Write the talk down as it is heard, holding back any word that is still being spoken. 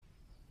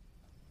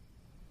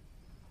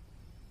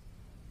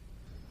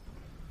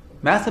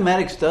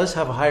Mathematics does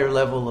have a higher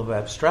level of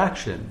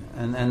abstraction,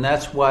 and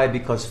that's why,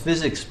 because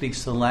physics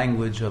speaks the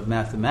language of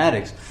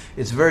mathematics,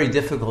 it's very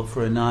difficult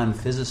for a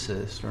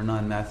non-physicist or a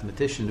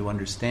non-mathematician to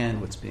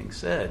understand what's being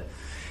said.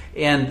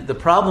 And the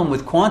problem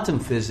with quantum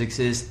physics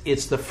is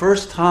it's the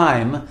first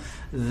time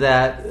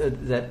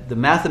that the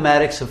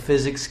mathematics of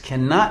physics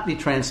cannot be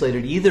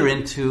translated either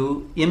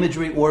into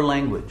imagery or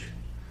language.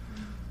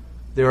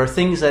 There are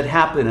things that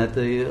happen at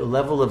the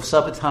level of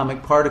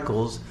subatomic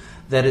particles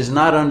that is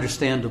not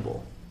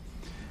understandable.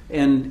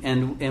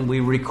 And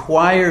we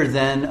require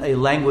then a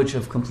language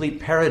of complete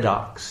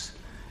paradox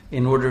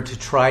in order to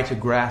try to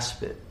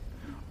grasp it.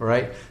 All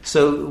right?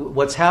 So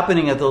what's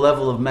happening at the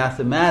level of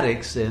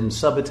mathematics and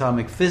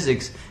subatomic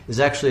physics is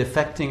actually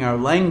affecting our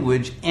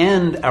language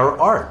and our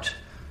art.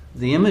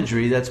 The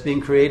imagery that's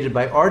being created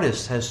by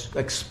artists has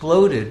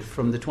exploded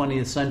from the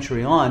 20th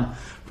century on,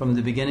 from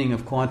the beginning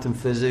of quantum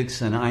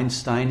physics and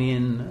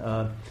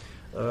Einsteinian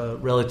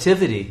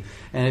relativity.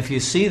 And if you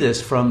see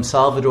this from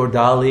Salvador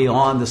Dali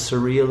on, the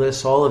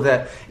Surrealists, all of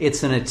that,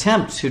 it's an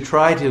attempt to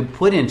try to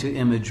put into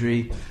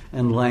imagery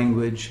and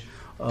language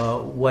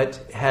what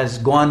has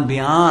gone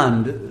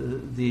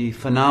beyond the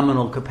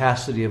phenomenal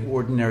capacity of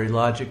ordinary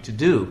logic to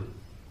do.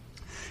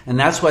 And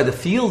that's why the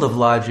field of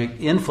logic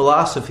in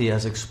philosophy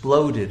has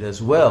exploded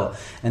as well.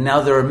 And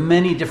now there are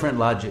many different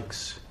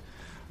logics,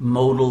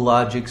 modal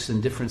logics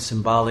and different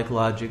symbolic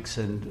logics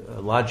and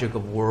logic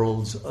of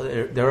worlds.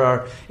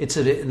 It's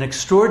an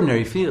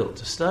extraordinary field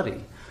to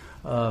study.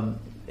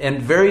 And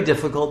very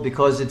difficult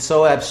because it's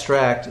so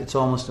abstract, it's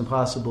almost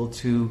impossible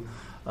to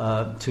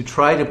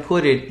try to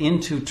put it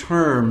into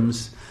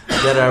terms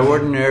that our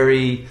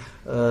ordinary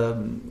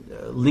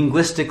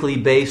linguistically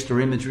based or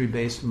imagery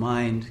based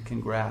mind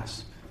can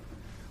grasp.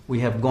 We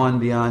have gone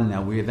beyond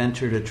now. We have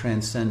entered a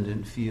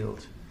transcendent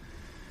field.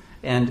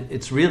 And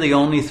it's really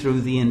only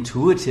through the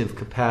intuitive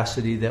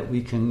capacity that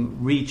we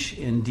can reach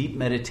in deep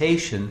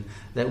meditation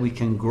that we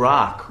can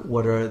grok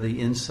what are the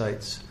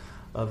insights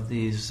of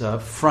these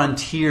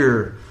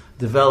frontier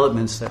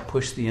developments that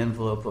push the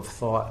envelope of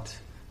thought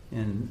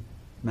in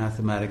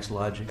mathematics,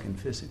 logic, and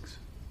physics.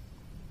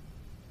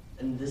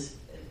 And this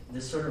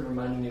sort of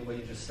reminded me of what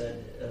you just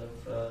said,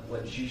 of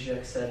what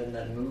Zizek said in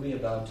that movie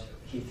about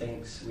he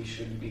thinks we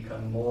should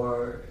become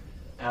more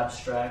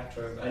abstract,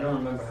 or I don't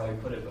remember how he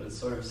put it, but it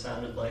sort of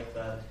sounded like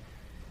that.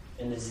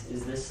 And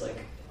is this like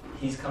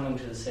he's coming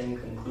to the same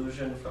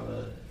conclusion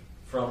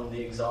from the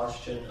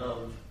exhaustion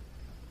of,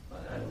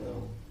 I don't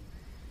know,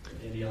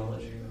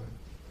 ideology? Or...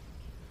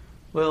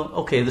 Well,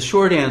 okay, the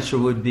short answer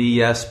would be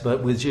yes,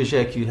 but with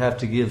Zizek you have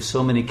to give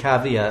so many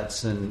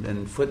caveats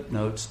and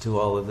footnotes to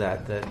all of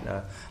that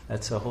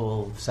that's a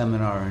whole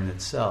seminar in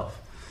itself.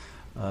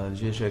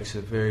 Zizek's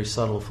a very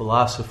subtle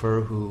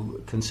philosopher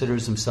who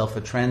considers himself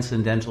a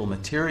transcendental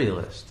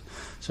materialist.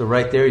 So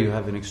right there you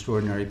have an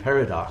extraordinary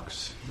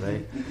paradox,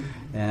 right?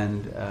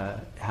 And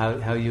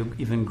how you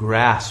even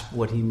grasp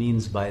what he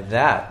means by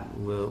that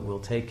will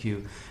take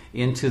you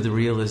into the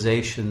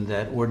realization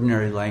that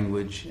ordinary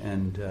language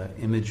and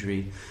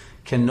imagery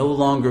can no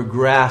longer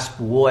grasp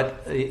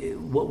what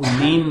we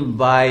mean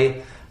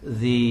by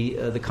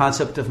the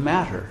concept of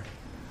matter.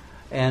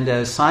 And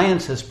as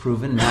science has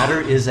proven, matter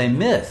is a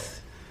myth.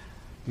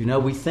 You know,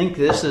 we think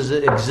this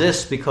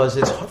exists because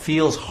it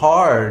feels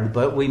hard,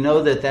 but we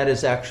know that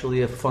is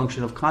actually a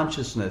function of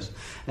consciousness.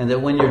 And that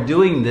when you're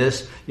doing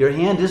this, your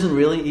hand isn't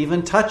really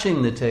even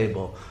touching the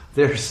table.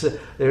 There's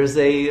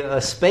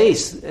a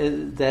space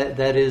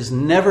that is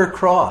never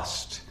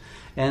crossed,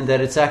 and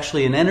that it's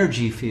actually an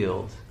energy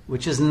field,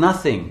 which is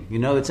nothing. You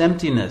know, it's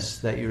emptiness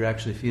that you're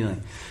actually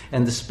feeling.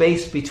 And the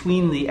space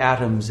between the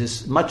atoms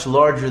is much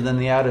larger than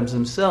the atoms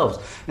themselves.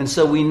 And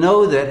so we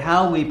know that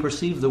how we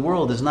perceive the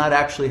world is not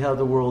actually how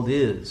the world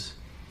is.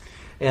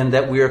 And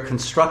that we are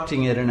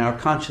constructing it in our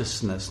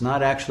consciousness,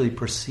 not actually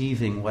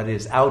perceiving what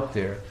is out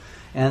there.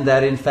 And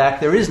that in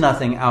fact there is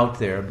nothing out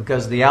there,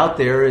 because the out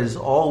there is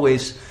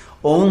always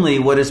only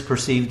what is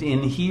perceived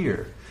in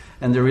here.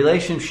 And the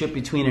relationship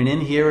between an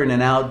in here and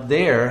an out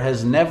there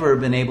has never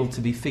been able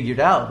to be figured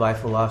out by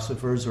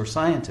philosophers or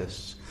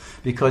scientists,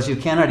 because you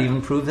cannot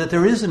even prove that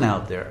there is an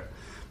out there,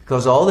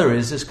 because all there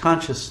is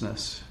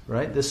consciousness,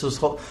 right? This was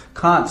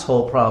Kant's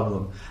whole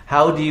problem.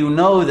 How do you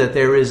know that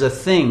there is a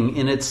thing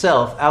in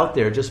itself out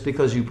there just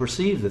because you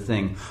perceive the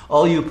thing?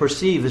 All you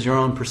perceive is your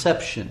own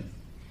perception,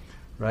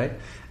 right?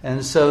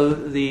 And so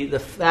the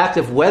fact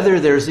of whether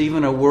there's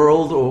even a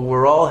world or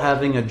we're all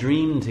having a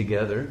dream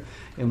together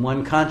in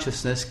one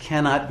consciousness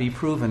cannot be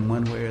proven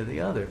one way or the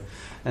other.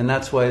 And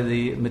that's why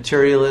the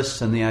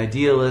materialists and the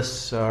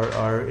idealists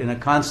are in a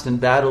constant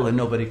battle and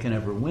nobody can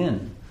ever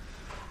win,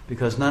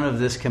 because none of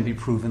this can be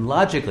proven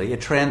logically.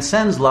 It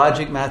transcends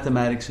logic,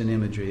 mathematics, and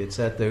imagery. It's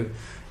at the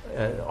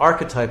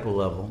archetypal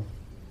level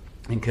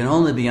and can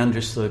only be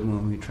understood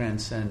when we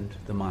transcend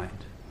the mind.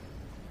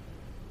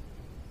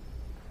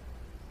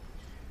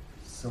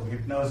 So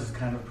hypnosis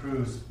kind of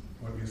proves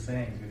what you're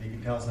saying. If you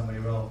can tell somebody,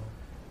 well,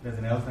 there's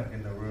an elephant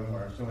in the room,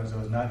 or so-and-so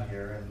is not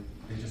here, and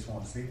they just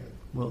won't see it.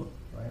 Well,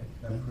 right?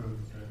 That proves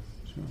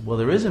it. Sure. Well,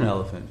 there is an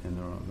elephant in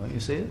the room. Don't you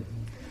see it?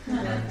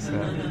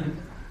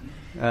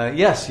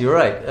 Yes, you're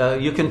right.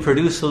 You can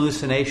produce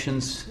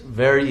hallucinations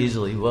very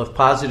easily. Well,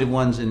 positive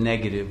ones and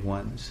negative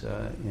ones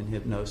in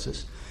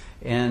hypnosis,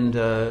 and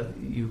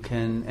you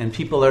can. And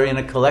people are in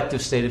a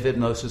collective state of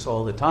hypnosis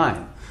all the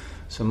time.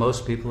 So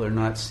most people are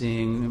not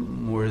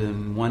seeing more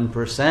than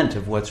 1%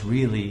 of what's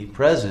really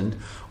present,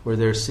 or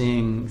they're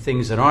seeing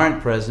things that aren't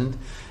present.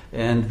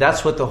 And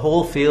that's what the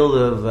whole field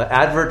of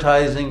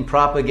advertising,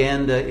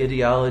 propaganda,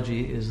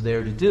 ideology is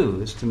there to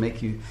do, is to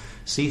make you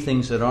see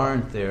things that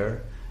aren't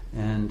there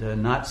and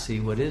not see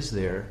what is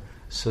there,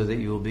 so that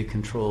you will be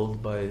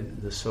controlled by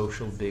the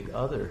social big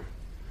other.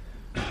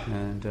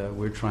 And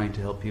we're trying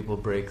to help people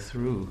break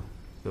through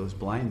those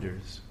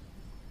blinders.